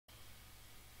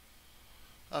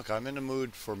Okay, I'm in the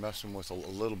mood for messing with a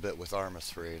little bit with ARMA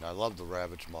 3, and I love the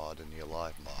Ravage mod and the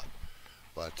Alive mod,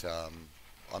 but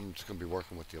I'm just going to be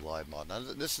working with the Alive mod. Now,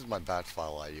 this is my batch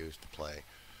file I use to play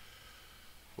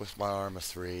with my ARMA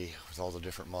 3, with all the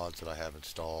different mods that I have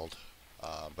installed.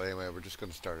 But anyway, we're just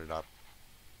going to start it up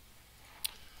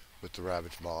with the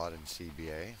Ravage mod and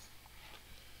CBA.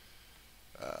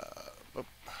 Let's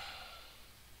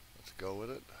go with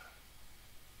it.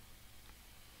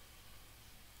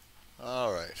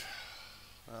 Alright,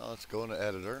 well, let's go into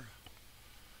editor.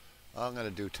 I'm going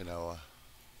to do Tanoa.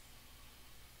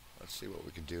 Let's see what we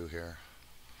can do here.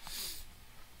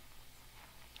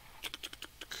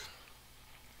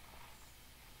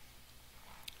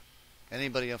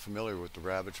 Anybody unfamiliar with the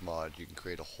Ravage mod, you can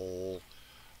create a whole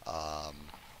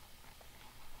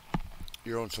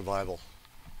your own survival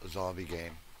zombie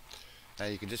game. Now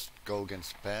you can just go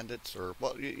against bandits, or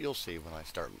well, you'll see when I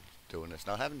start doing this.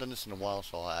 Now I haven't done this in a while,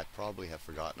 so I probably have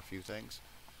forgotten a few things.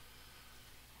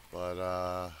 But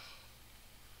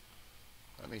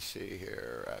let me see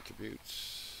here.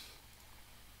 Attributes.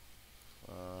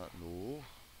 No,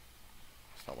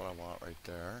 it's not what I want right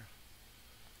there.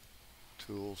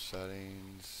 Tool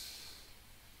settings.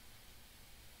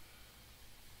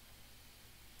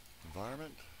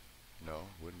 Environment? No,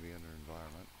 wouldn't be under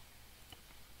environment.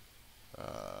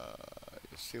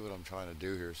 You'll see what I'm trying to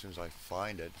do here as soon as I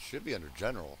find it. It should be under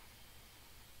general.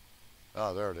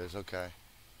 Oh, there it is. Okay.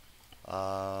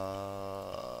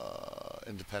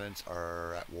 Independents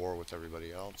are at war with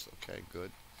everybody else. Okay,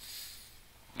 good.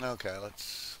 Okay,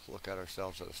 let's look at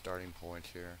ourselves at a starting point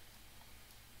here.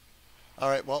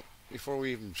 Alright, well, before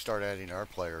we even start adding our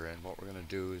player in, what we're going to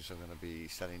do is I'm going to be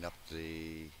setting up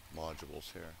the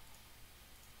modules here.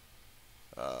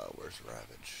 Where's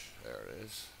Ravage? There it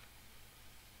is.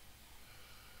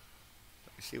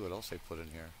 Let me see what else they put in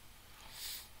here.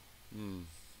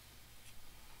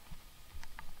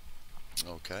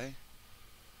 Okay.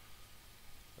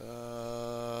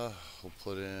 We'll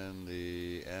put in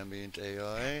the ambient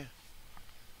AI.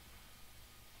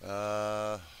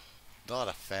 Not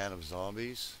a fan of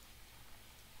zombies,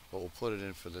 but we'll put it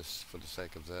in for this, for the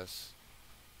sake of this.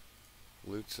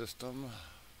 Loot system.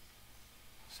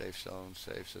 Safe zone,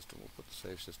 safe system. We'll put the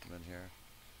safe system in here.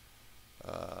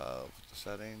 Put the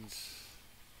settings.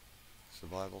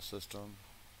 Survival system.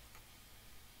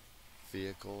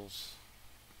 Vehicles.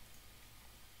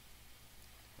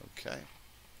 Okay.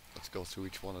 Let's go through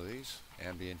each one of these.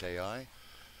 Ambient AI.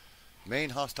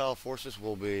 Main hostile forces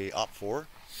will be Op 4.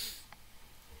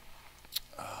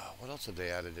 What else have they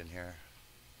added in here?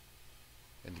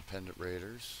 Independent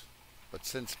raiders. But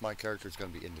since my character is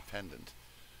going to be independent,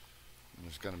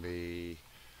 there's going to be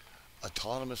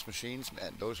autonomous machines.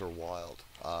 Man, those are wild.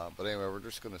 But anyway, we're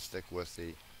just going to stick with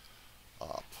the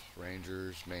Op.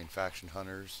 Rangers, main faction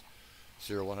hunters.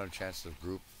 0-100 chances of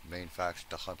group main faction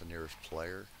to hunt the nearest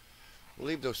player. We'll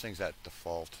leave those things at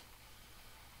default.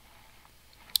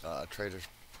 Traders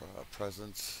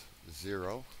presence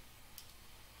 0.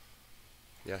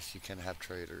 Yes, you can have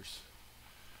traders.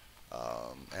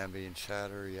 Ambient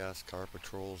chatter, yes. Car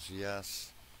patrols,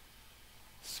 yes.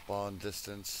 Spawn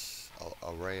distance,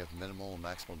 array of minimal and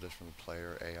maximal distance from the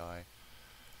player, AI.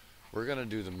 We're going to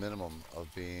do the minimum of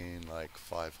being like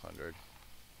 500.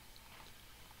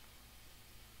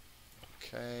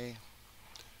 Okay.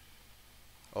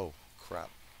 Oh, crap.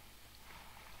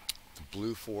 The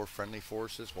blue 4 friendly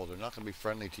forces, well, they're not going to be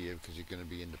friendly to you because you're going to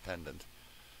be independent.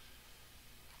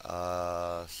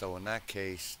 So in that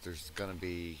case, there's going to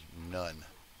be none.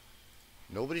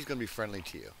 Nobody's going to be friendly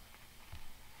to you.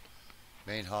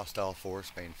 Main hostile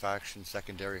force, main faction.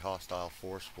 Secondary hostile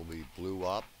force will be blue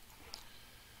up.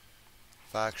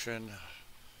 Faction,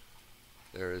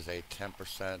 there is a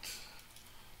 10%.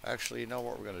 Actually, you know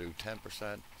what? We're going to do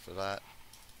 10% for that.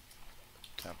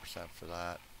 10% for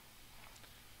that.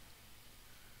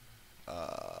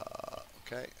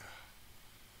 Okay.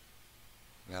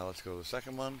 Now let's go to the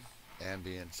second one.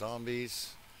 Ambient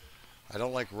zombies. I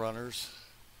don't like runners,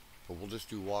 but we'll just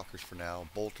do walkers for now.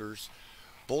 Bolters.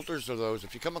 Bolters are those,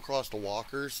 if you come across the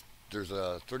walkers, there's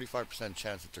a 35%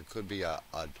 chance that there could be a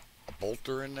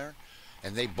bolter in there,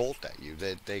 and they bolt at you.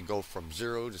 They go from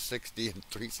 0 to 60 in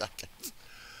 3 seconds.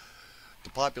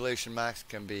 The population max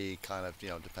can be kind of,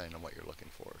 depending on what you're looking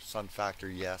for. Sun factor,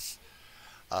 yes.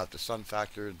 The sun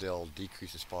factor, they'll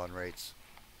decrease the spawn rates.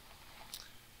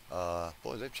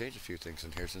 Boy, they've changed a few things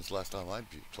in here since the last time I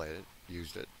played it,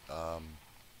 used it.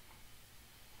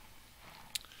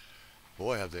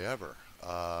 Boy, have they ever.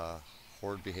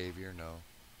 Horde behavior, no.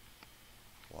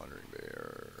 Wandering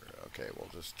bear. Okay, we'll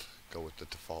just go with the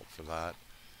default for that.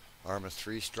 ARMA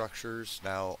 3 structures.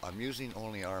 Now, I'm using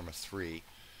only ARMA 3.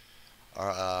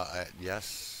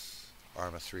 Yes,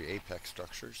 ARMA 3 Apex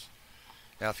structures.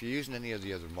 Now, if you're using any of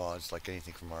the other mods, like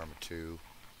anything from ARMA 2,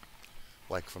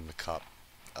 like from the Cup,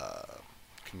 uh,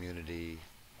 Community,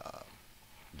 uh,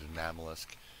 Dynamalisk,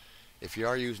 if you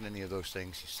are using any of those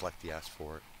things, you select yes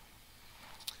for it.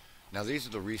 Now, these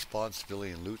are the respawn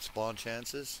civilian loot spawn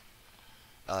chances.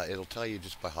 It'll tell you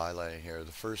just by highlighting here.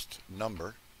 The first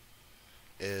number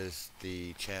is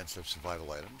the chance of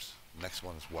survival items. Next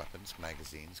one is weapons,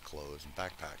 magazines, clothes, and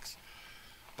backpacks.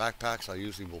 Backpacks I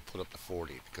usually will put up to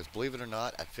 40 because believe it or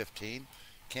not, at 15,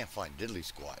 can't find diddly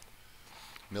squat.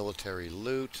 Military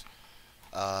loot,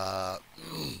 uh,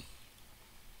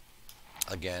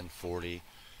 again 40.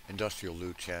 Industrial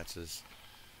loot chances,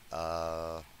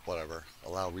 whatever.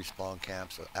 Allow respawn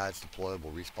camps, adds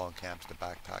deployable respawn camps to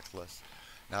backpack list.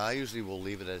 Now I usually will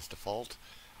leave it as default,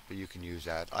 but you can use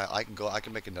that. I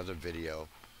can make another video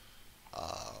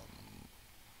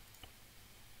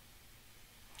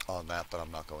on that, but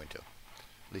I'm not going to.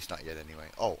 At least not yet anyway.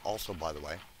 Oh, also by the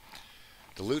way,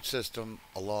 the loot system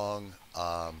along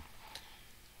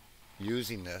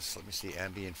using this, let me see,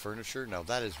 ambient furniture. Now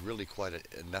that is really quite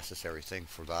a necessary thing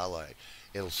for the ally.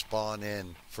 It'll spawn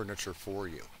in furniture for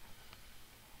you.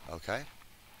 Okay?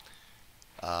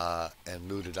 And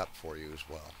loot it up for you as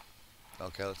well.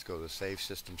 Okay, let's go to the save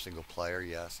system single player,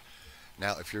 yes.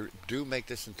 Now if you do make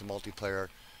this into multiplayer,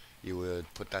 you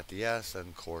would put that to yes and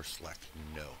of course select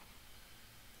no.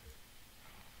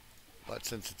 But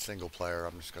since it's single player,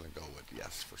 I'm just going to go with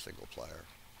yes for single player.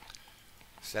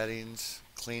 Settings,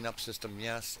 cleanup system,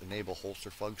 yes. Enable holster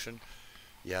function,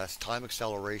 yes. Time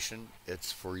acceleration,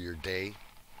 it's for your day.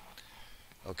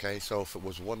 Okay, so if it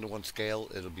was 1-to-1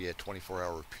 scale, it'll be a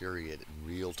 24-hour period in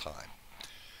real time.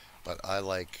 But I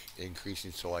like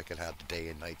increasing so I can have the day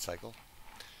and night cycle.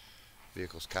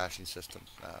 Vehicles caching system,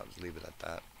 I'll just leave it at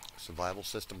that. Survival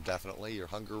system, definitely. Your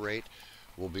hunger rate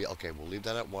will be, okay, we'll leave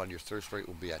that at 1. Your thirst rate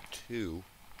will be at 2.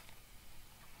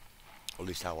 At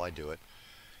least how I do it.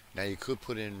 Now you could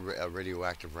put in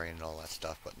radioactive rain and all that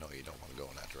stuff, but no, you don't want to go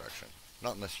in that direction.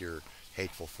 Not unless you're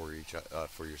hateful for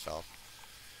yourself.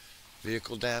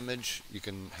 Vehicle damage, you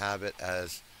can have it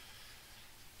as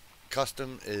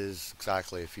custom is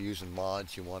exactly, if you're using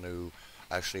mods, you want to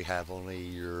actually have only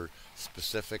your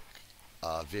specific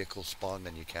vehicle spawn,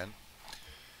 then you can.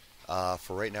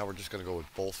 For right now, we're just going to go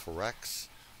with both for wrecks.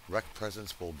 Wreck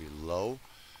presence will be low.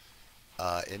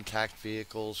 Intact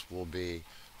vehicles will be,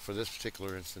 for this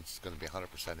particular instance, it's going to be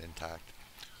 100% intact.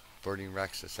 Burning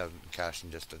wrecks at 7 caching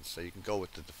distance, so you can go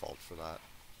with the default for that.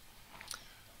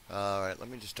 Alright, let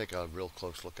me just take a real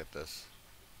close look at this.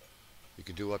 You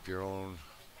can do up your own.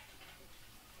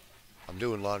 I'm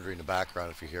doing laundry in the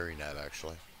background if you're hearing that,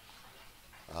 actually.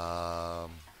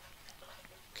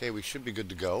 Okay, we should be good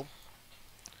to go.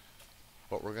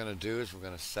 What we're going to do is we're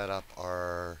going to set up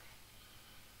our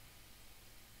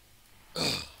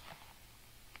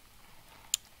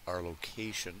our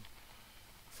location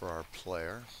for our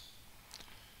player.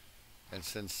 And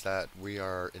since that we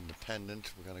are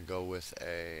independent, we're going to go with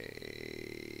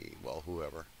a, well,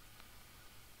 whoever.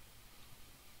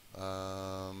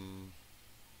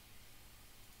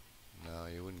 No,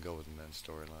 you wouldn't go with the men's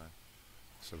storyline.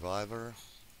 Survivor.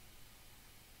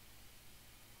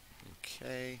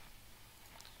 Okay.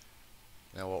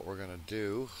 Now what we're going to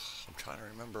do, I'm trying to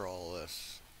remember all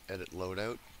this. Edit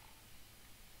loadout.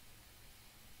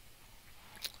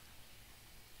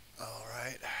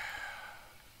 Alright.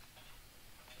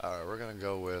 Alright, we're going to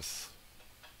go with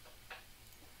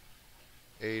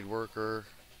aid worker.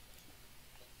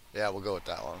 Yeah, we'll go with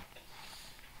that one.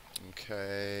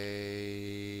 Okay.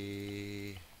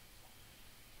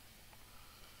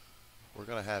 We're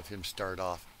going to have him start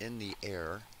off in the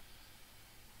air.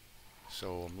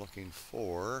 So I'm looking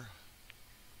for,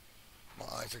 my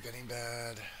eyes are getting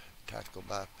bad, tactical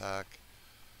backpack.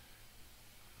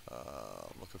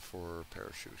 I'm looking for a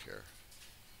parachute here.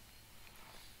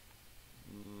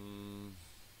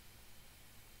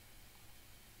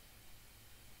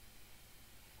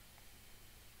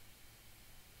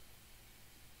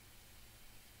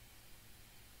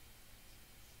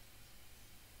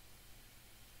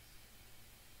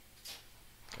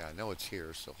 Yeah, I know it's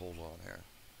here, so hold on here.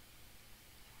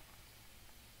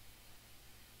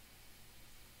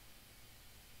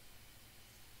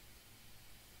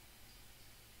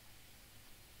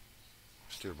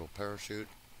 Steerable parachute.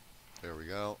 There we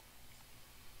go.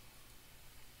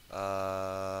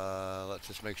 Let's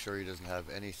just make sure he doesn't have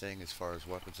anything as far as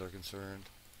weapons are concerned.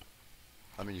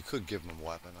 I mean, you could give him a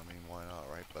weapon. I mean, why not,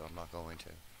 right? But I'm not going to.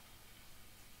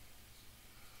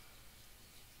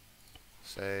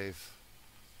 Save.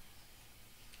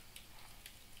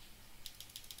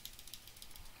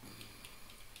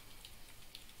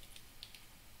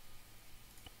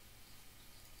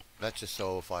 That's just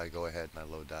so if I go ahead and I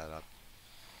load that up.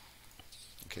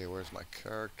 Okay, where's my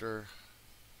character?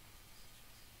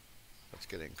 Let's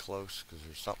get in close because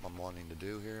there's something I'm wanting to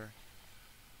do here.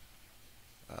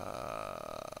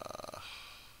 I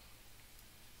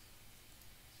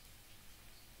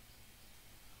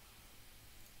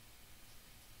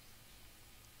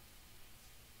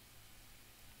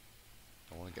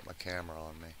want to get my camera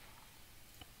on me.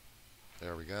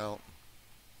 There we go.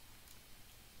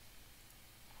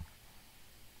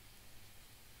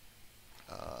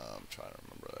 I'm trying to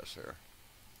remember this here.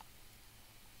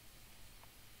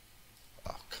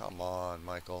 Oh, come on,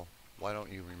 Michael. Why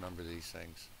don't you remember these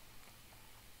things?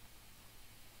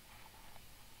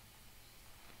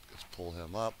 Let's pull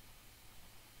him up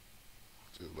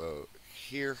to about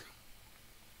here.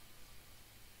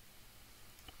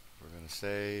 We're going to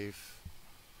save.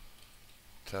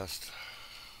 Test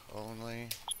only.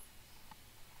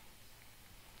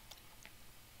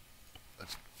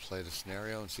 Let's play the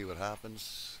scenario and see what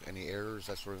happens. Any errors,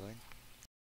 that sort of thing.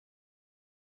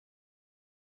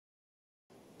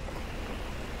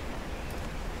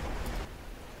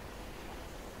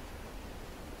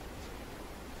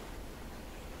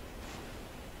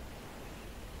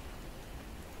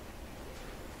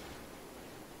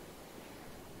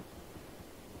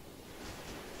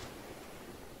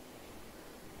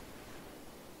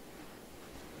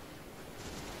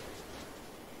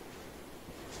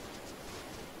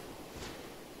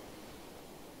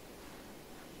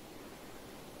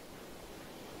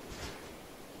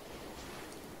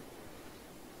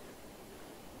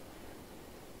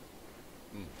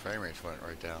 Frame rates went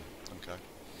right down. Okay.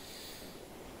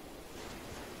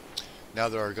 Now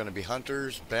there are going to be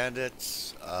hunters,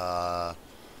 bandits.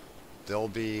 They'll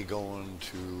be going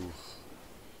to...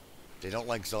 They don't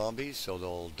like zombies, so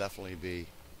they'll definitely be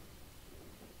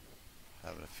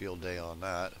having a field day on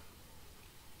that.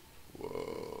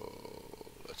 Whoa.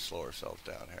 Let's slow ourselves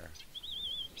down here.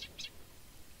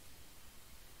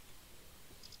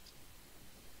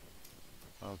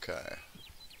 Okay.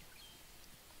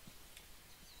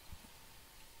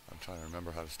 I'm trying to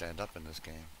remember how to stand up in this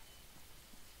game.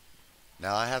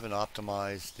 Now I haven't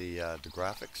optimized the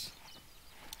graphics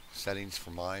settings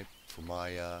for my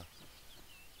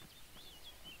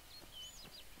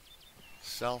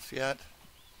self yet.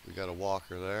 We got a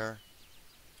walker there.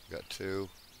 We got two.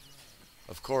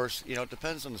 Of course, you know, it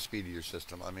depends on the speed of your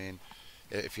system. I mean,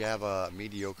 if you have a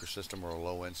mediocre system or a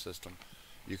low-end system,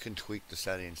 you can tweak the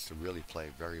settings to really play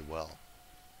very well.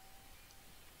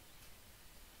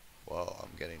 Whoa,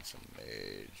 I'm getting some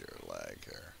major lag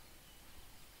here.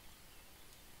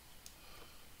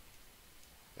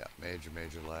 Yeah,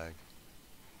 major lag.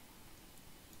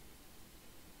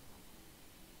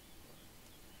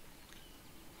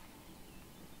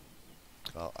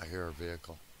 Oh, I hear a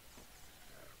vehicle.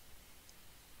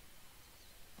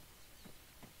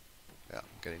 Yeah,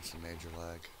 I'm getting some major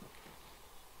lag.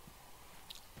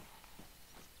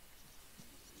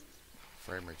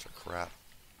 Frame rates are crap.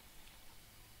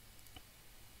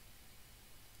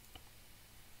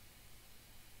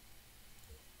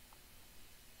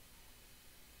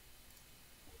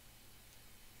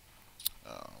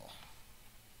 Oh.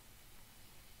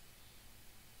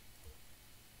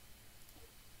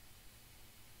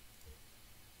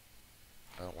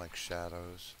 I don't like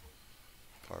shadows.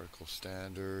 Particle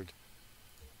standard.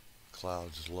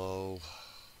 Clouds low.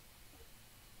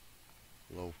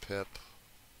 Low pip.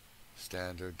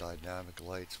 Standard. Dynamic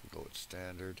lights. We'll go with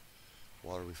standard.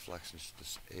 Water reflections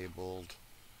disabled.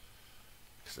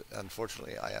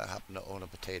 Unfortunately, I happen to own a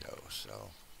potato, so...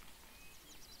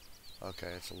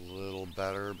 Okay, it's a little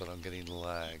better, but I'm getting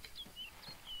lag.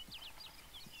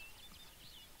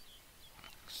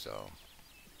 So...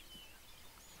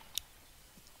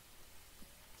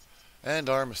 And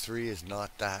ARMA 3 is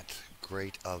not that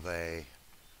great of a...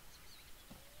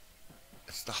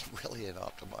 It's not really an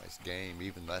optimized game,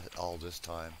 even all this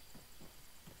time.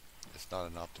 It's not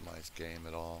an optimized game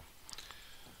at all.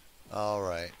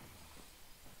 Alright.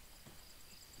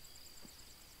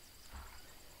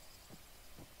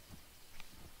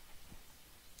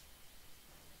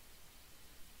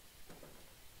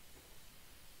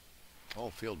 Oh,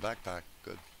 field backpack.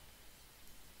 Good.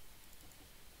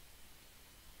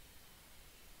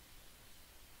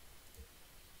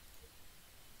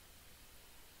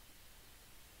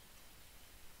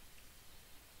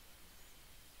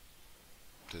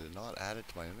 Did it not add it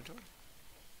to my inventory?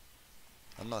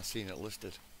 I'm not seeing it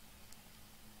listed.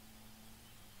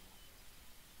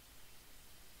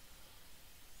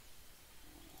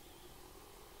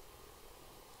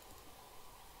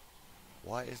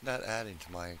 Why isn't that adding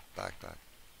to my backpack?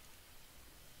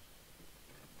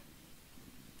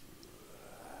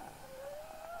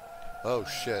 Oh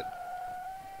shit.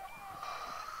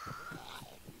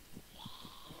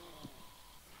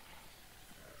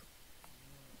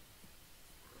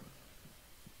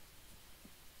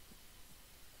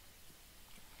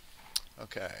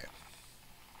 Okay.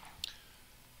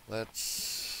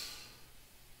 Let's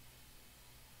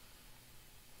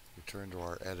return to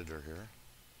our editor here.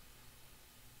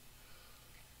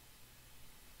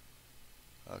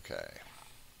 Okay.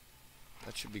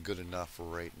 That should be good enough for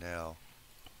right now.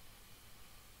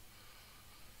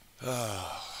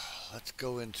 Let's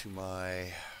go into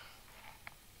my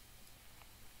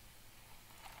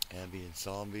ambient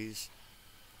zombies.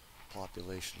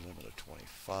 Population limit of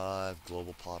 25.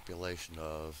 Global population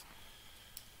of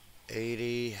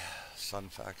 80. Sun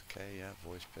factor. Okay, yeah.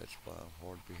 Voice pitch.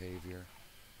 Horde behavior.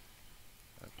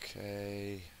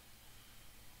 Okay.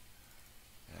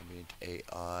 Ambient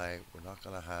AI. We're not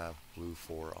going to have blue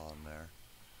 4 on there.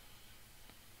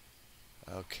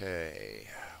 Okay.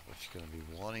 What you're going to be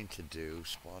wanting to do.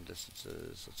 Spawn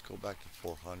distances. Let's go back to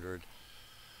 400.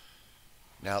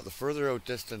 Now, the further out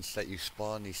distance that you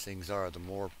spawn these things are, the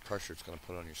more pressure it's going to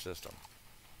put on your system.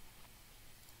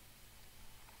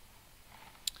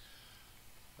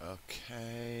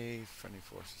 Okay, friendly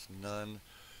forces, none.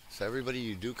 So everybody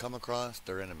you do come across,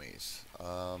 they're enemies.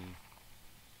 Let's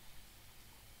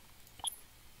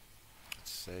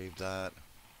save that.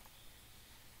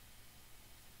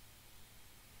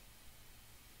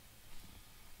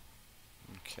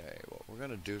 Okay, what we're going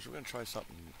to do is we're going to try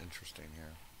something interesting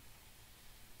here.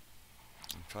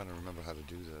 I'm trying to remember how to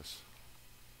do this.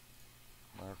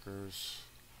 Markers.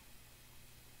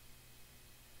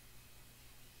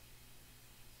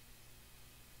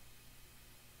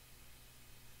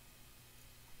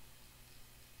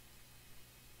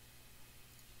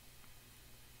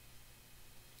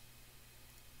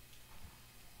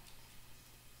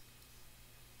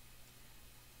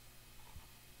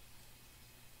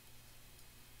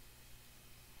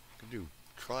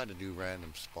 Try to do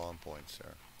random spawn points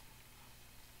there.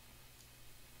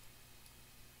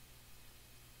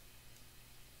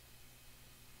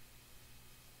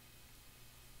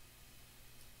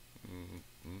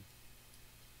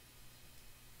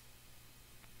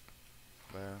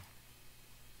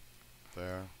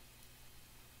 There.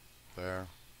 There.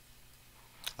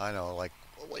 I know, like,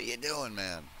 what are you doing,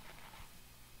 man?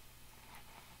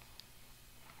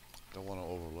 Don't want to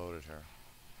overload it here.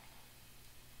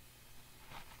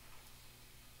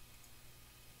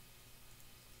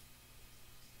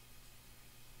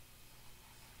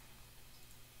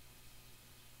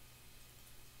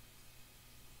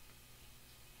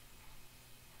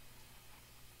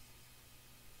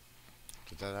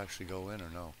 Did that actually go in or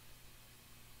no?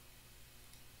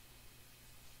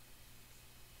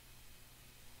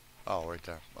 Oh, right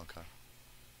there. Okay.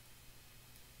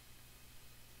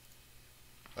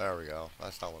 There we go.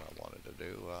 That's not what I wanted to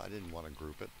do. I didn't want to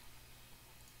group it.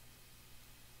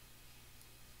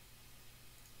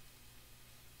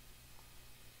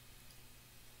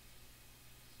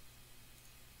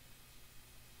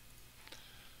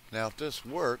 Now, if this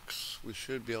works, we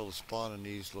should be able to spawn in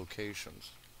these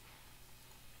locations.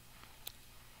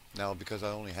 Now, because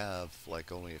I only have,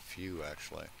 like, only a few,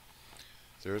 actually,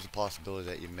 there is a possibility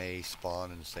that you may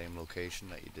spawn in the same location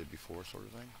that you did before, sort of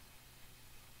thing.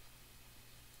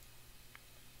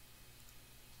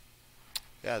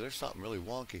 Yeah, there's something really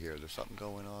wonky here. There's something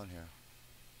going on here.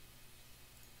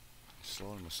 It's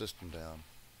slowing my system down.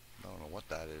 I don't know what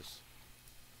that is.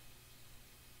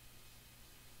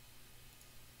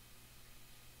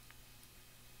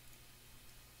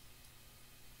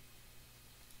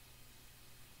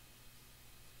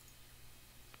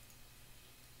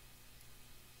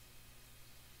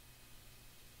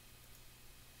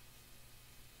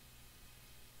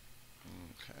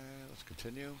 Okay, let's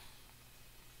continue.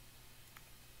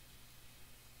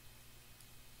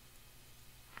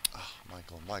 Ah,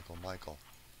 Michael.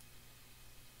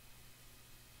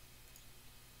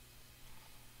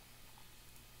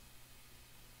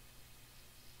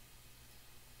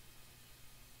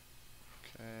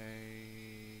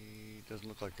 Okay, doesn't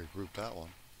look like I grouped that one.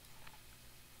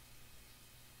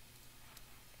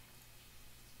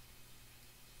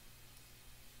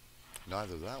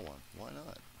 Neither that one. Why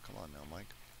not? Come on now, Mike.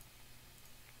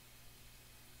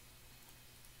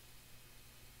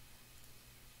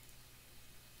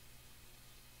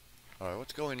 Alright,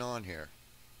 what's going on here?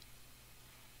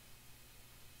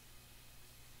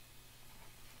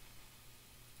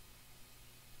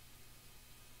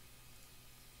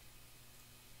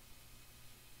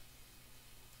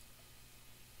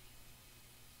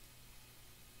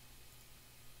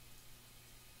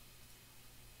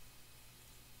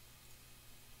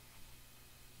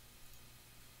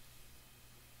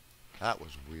 That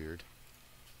was weird.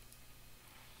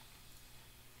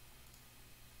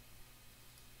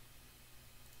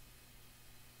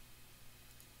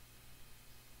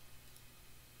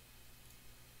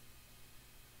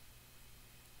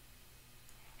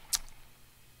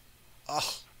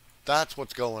 Oh, that's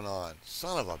what's going on.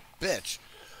 Son of a bitch.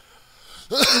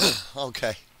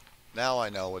 Okay, now I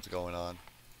know what's going on.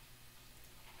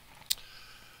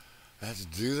 Let's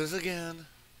do this again.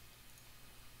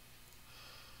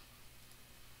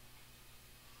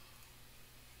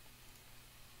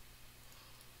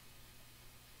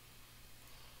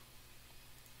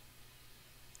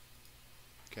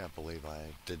 Can't believe I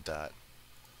did that.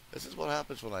 This is what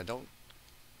happens when I don't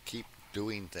keep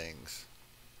doing things.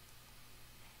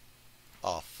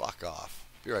 Oh, fuck off.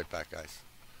 Be right back, guys.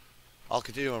 I'll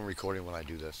continue on recording when I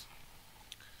do this.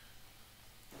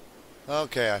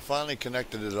 Okay, I finally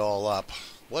connected it all up.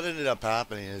 What ended up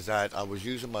happening is that I was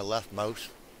using my left mouse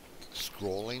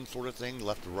scrolling sort of thing,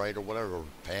 left to right or whatever, or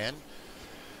pan,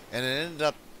 and it ended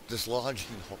up dislodging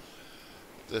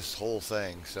this whole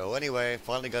thing. So anyway,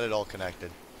 finally got it all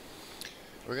connected.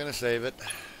 We're going to save it,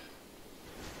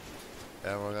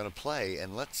 and we're going to play,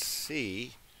 and let's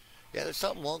see. Yeah, there's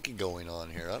something wonky going on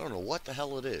here. I don't know what the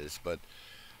hell it is, but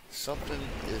something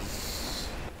is...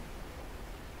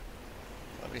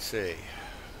 Let me see.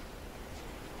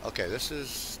 Okay, this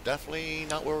is definitely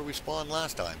not where we spawned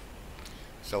last time.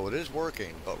 So it is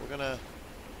working, but we're gonna...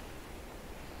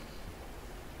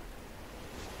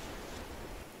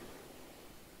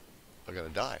 I'm gonna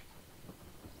die.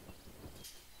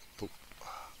 Poop.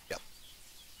 Yep.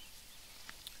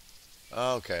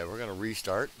 Okay, we're gonna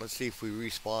restart. Let's see if we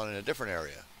respawn in a different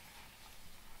area.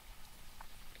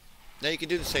 Now you can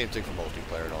do the same thing for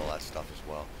multiplayer and all that stuff as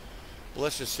well. But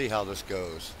let's just see how this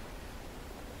goes.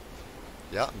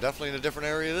 Yeah, I'm definitely in a different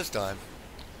area this time.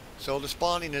 So the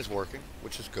spawning is working,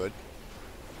 which is good.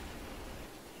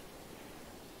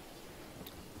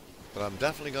 But I'm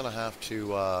definitely going to have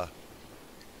to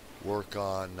work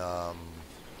on...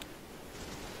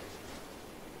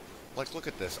 like, look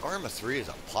at this. ARMA 3 is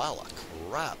a pile of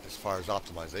crap as far as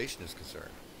optimization is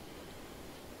concerned.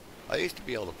 I used to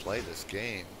be able to play this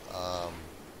game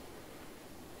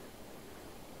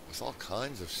with all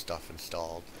kinds of stuff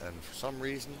installed, and for some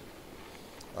reason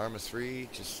ARMA 3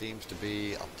 just seems to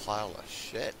be a pile of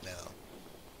shit now.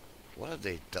 What have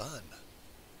they done?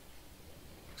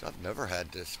 'Cause I've never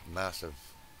had this massive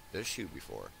issue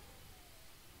before.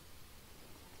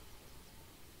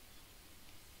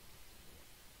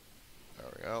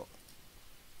 There we go.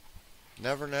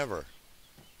 Never, never.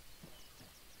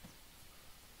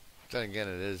 Then again,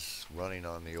 it is running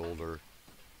on the older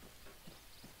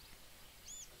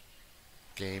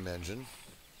game engine.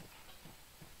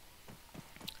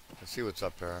 Let's see what's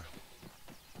up there.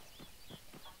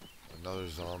 Another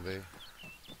zombie.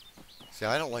 See,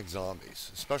 I don't like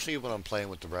zombies, especially when I'm playing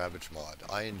with the Ravage mod.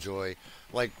 I enjoy,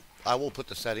 like, I will put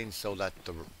the settings so that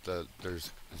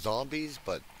there's zombies,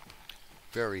 but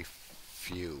very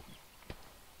few.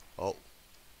 Oh.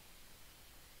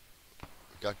 We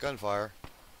got gunfire.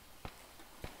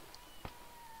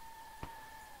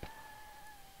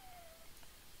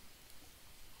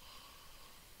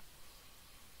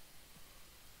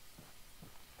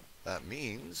 That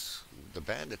means the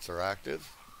bandits are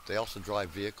active. They also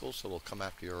drive vehicles, so they'll come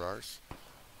after your arse.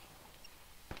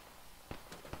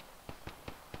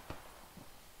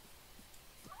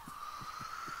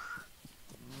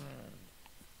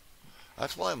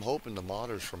 That's why I'm hoping the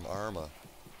modders from ARMA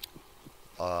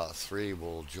 3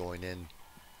 will join in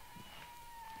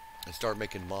and start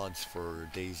making mods for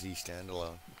DayZ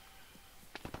standalone.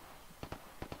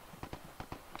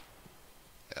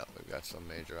 Yeah, we've got some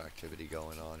major activity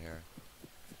going on here.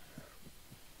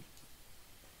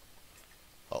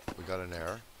 Oh, we got an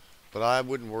error. But I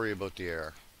wouldn't worry about the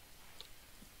error.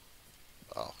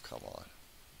 Oh, come on.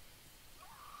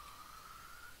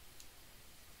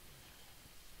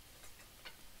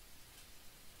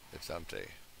 It's empty.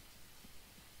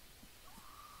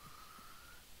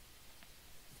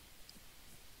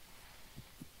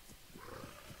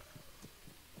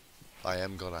 I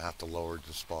am going to have to lower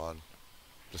the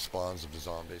spawns of the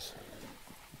zombies.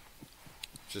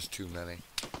 Just too many.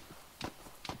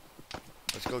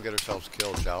 Let's go get ourselves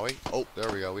killed, shall we? Oh,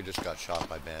 there we go. We just got shot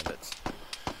by bandits.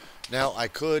 Now, I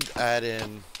could add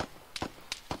in...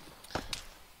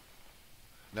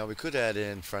 Now, we could add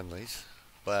in friendlies,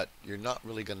 but you're not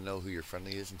really going to know who your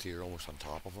friendly is until you're almost on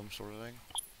top of them, sort of thing.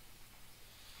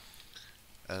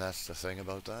 And that's the thing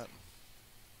about that.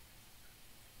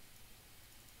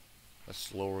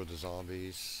 Let's lower the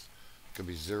zombies. Could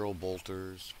be 0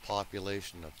 bolters,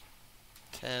 population of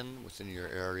 10 within your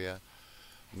area.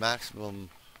 maximum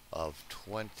of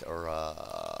 20 or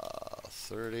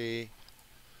 30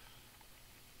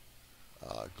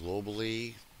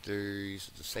 globally. There's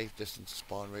the safe distance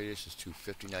spawn radius is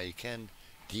 250. Now you can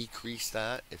decrease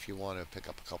that if you want to pick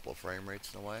up a couple of frame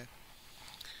rates in a way.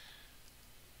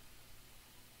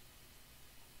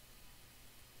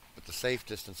 But the safe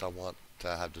distance I want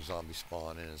to have the zombie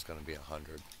spawn in is going to be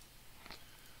 100.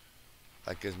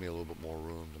 That gives me a little bit more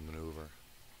room to maneuver.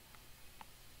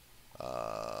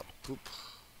 Poop.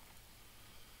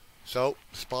 So,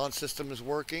 the spawn system is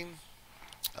working.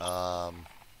 That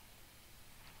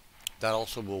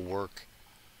also will work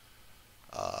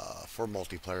for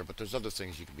multiplayer, but there's other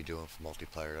things you can be doing for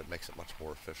multiplayer that makes it much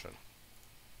more efficient.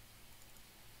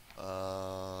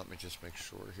 Let me just make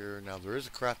sure here. Now, there is a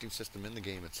crafting system in the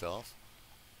game itself.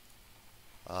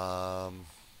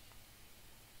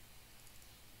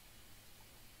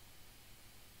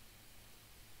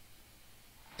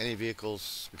 Any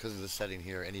vehicles, because of the setting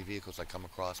here, any vehicles I come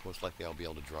across, most likely I'll be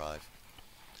able to drive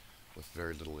with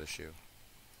very little issue.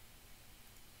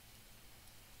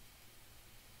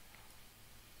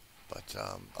 But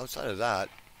outside of that,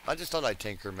 I just thought I'd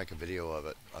tinker and make a video of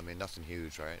it. I mean, nothing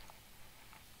huge, right?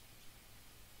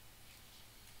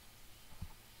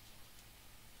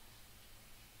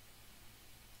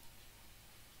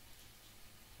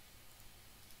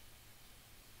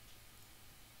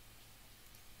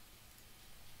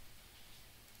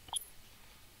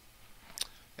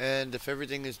 And if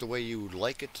everything is the way you would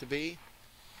like it to be,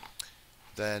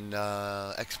 then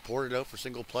export it out for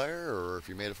single player, or if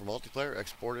you made it for multiplayer,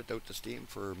 export it out to Steam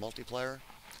for multiplayer.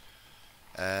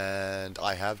 And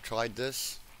I have tried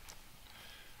this,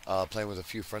 playing with a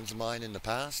few friends of mine in the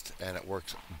past, and it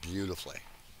works beautifully.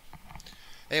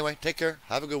 Anyway, take care,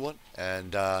 have a good one,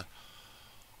 and I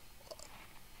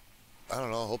don't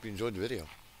know, I hope you enjoyed the video.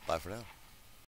 Bye for now.